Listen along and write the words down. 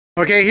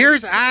Okay,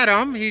 here's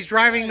Adam. He's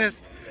driving this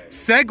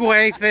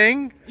Segway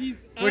thing.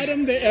 He's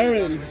Adam the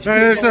Aaron.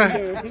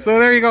 So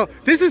there you go.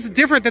 This is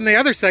different than the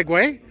other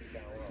Segway,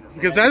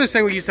 because the other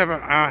Segway used to have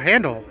a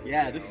handle.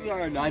 Yeah, this is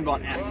our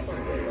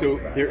 9-bot-S. So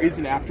there is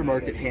an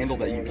aftermarket handle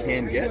that you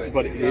can get,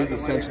 but it is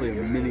essentially a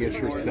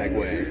miniature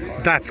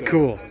Segway. That's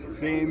cool.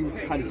 Same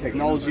kind of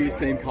technology,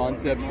 same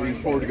concept. Lean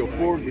forward to go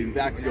forward, lean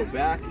back to go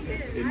back.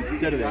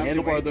 Instead of the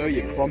handlebar though,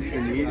 you bump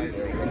your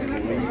knees into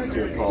the lean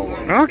steer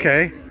column.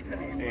 Okay.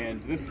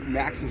 And this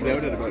maxes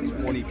out at about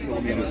 20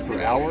 kilometers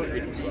per hour.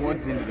 It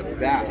plugs into the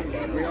back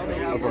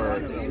of our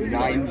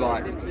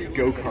 9-bot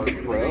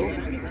Go-Kart Pro,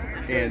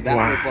 and that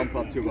will bump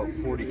up to about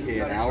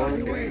 40k an hour.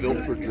 It's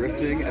built for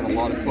drifting and a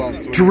lot of fun.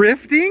 So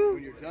drifting?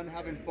 When you're done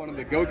having fun in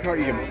the go-kart,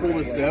 you can pull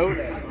this out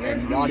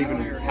and not even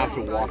have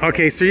to walk.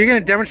 Okay, so you're going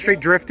to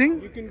demonstrate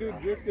drifting? You can do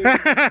drifting.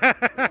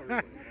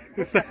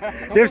 If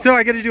so,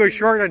 I got to do a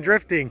short on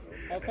drifting.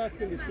 How fast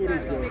can the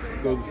scooters go?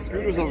 So the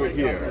scooters over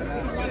here,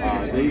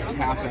 they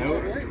cap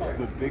out.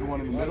 The big one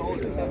in the middle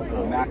is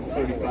max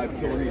 35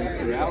 kilometers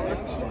per hour.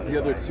 The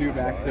other two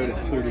max out at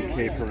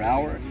 30k per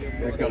hour.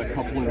 We've got a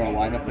couple in our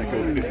lineup that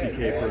go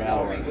 50k per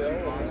hour.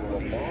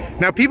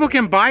 Now, people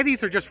can buy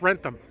these or just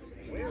rent them?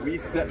 We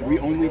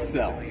only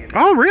sell.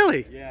 Oh,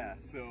 really? Yeah.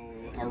 So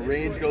our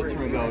range goes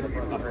from about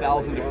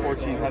 1,000 to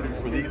 1,400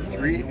 for these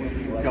three.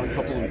 We've got a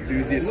couple of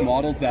enthusiast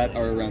models that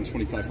are around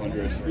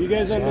 2,500. You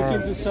guys are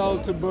looking to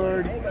sell to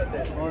Bird?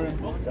 Or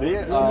they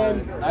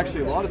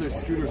actually, a lot of their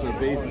scooters are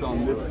based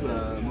on this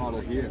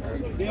model here.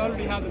 They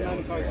already have the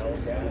manufacturer.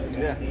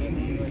 Yeah.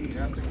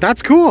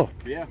 That's cool.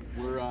 Yeah,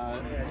 we're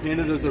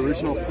Canada's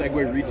original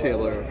Segway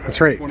retailer.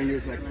 That's right. 20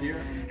 years next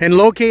year. And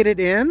located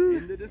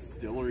in the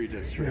Distillery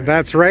District.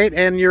 That's right.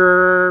 And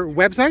your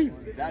website?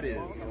 That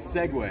is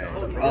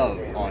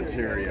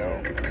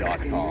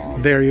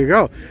segwayofontario.com. There you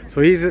go.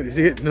 So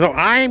so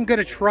I'm going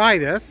to try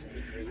this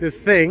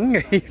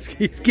thing.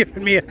 He's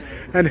giving me a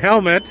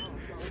helmet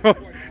so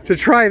to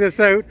try this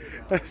out.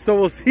 So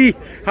we'll see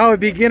how a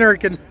beginner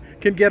can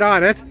get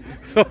on it.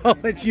 So I'll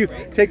let you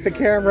take the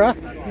camera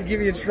and give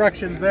you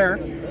instructions there.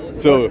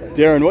 So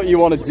Darren, what you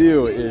want to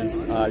do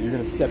is you're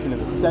going to step into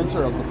the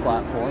center of the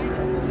platform,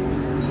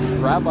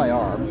 grab my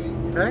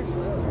arm, okay,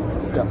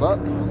 step up,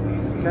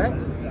 okay,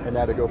 and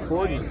now to go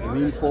forward, you just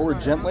lean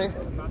forward gently,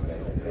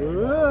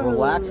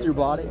 relax your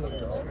body,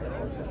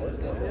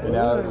 and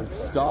now to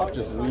stop,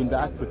 just lean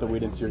back, put the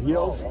weight into your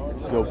heels,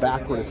 go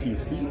backward a few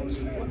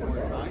feet.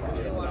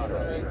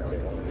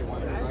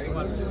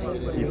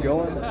 Keep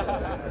going.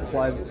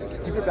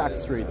 Keep your back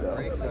straight though.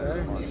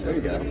 There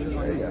you go.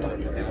 There you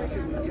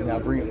go. Now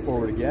bring it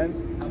forward again.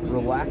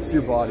 Relax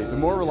your body. The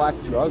more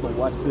relaxed you are, the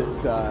less it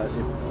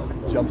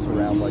jumps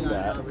around like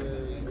that.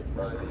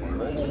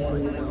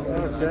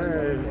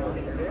 Okay.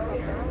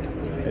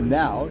 And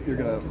now you're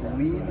gonna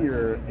lean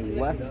your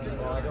left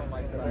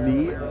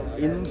knee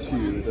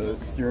into the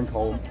steering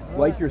column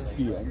like you're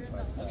skiing.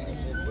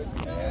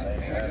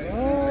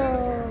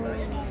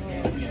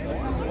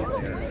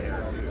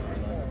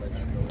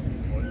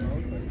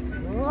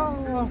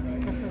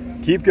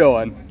 Keep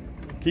going.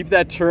 Keep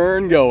that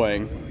turn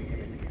going.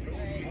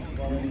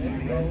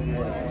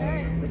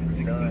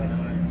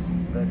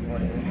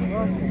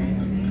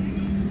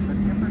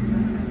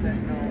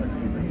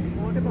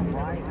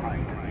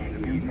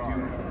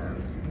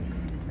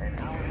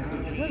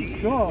 This is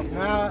cool. So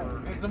now,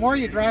 the more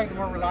you drag, the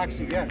more relaxed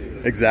you get.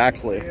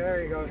 Exactly.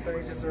 There you go. So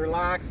you just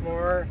relax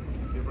more.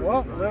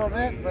 Well, a little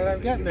bit, but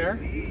I'm getting there.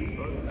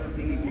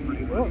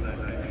 Whoa.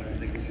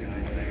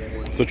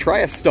 So try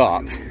a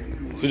stop.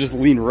 So just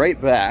lean right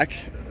back.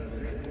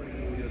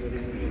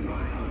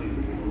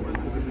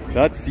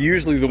 That's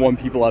usually the one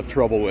people have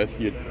trouble with.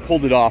 You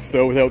pulled it off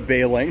though without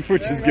bailing,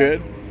 which is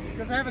good.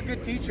 Because I have a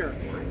good teacher.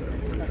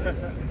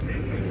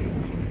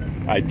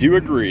 I do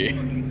agree.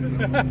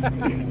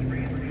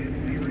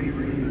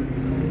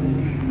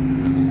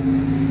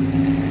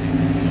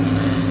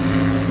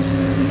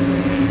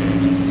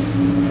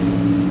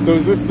 So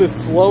is this the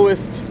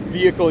slowest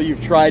vehicle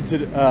you've tried to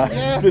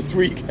this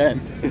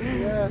weekend?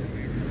 Yes.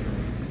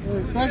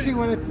 Especially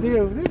when it's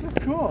new. This is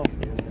cool.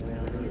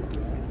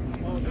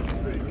 Oh, this is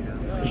pretty good.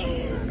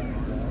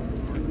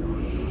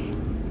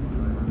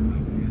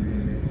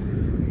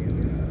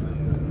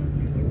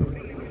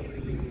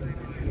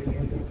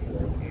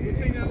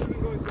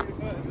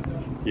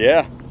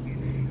 Yeah.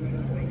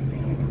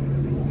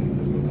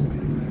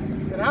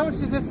 And how much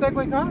does this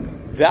Segway cost?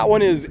 That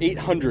one is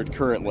 800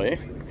 currently.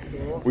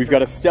 Cool. We've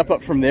got a step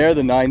up from there,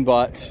 the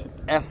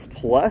 9-bot-S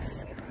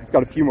Plus. It's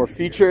got a few more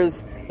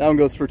features. That one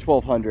goes for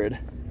 1,200.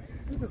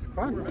 This is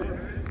fun.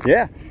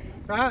 Yeah.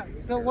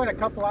 So what, a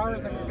couple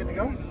hours and we're good to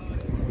go?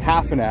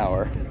 Half an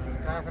hour.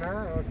 Half an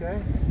hour,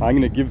 okay. I'm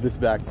going to give this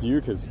back to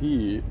you because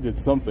he did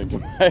something to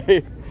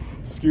my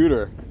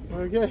scooter.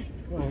 Okay.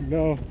 Oh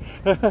no.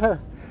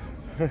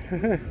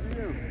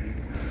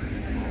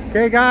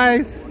 Okay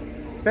guys,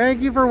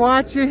 thank you for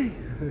watching.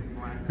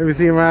 Let me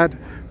see him at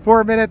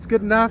 4 minutes,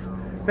 good enough.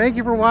 Thank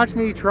you for watching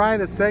me try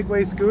the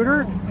Segway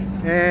scooter.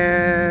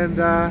 And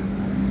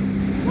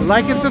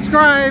like and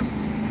subscribe.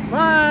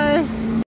 Bye.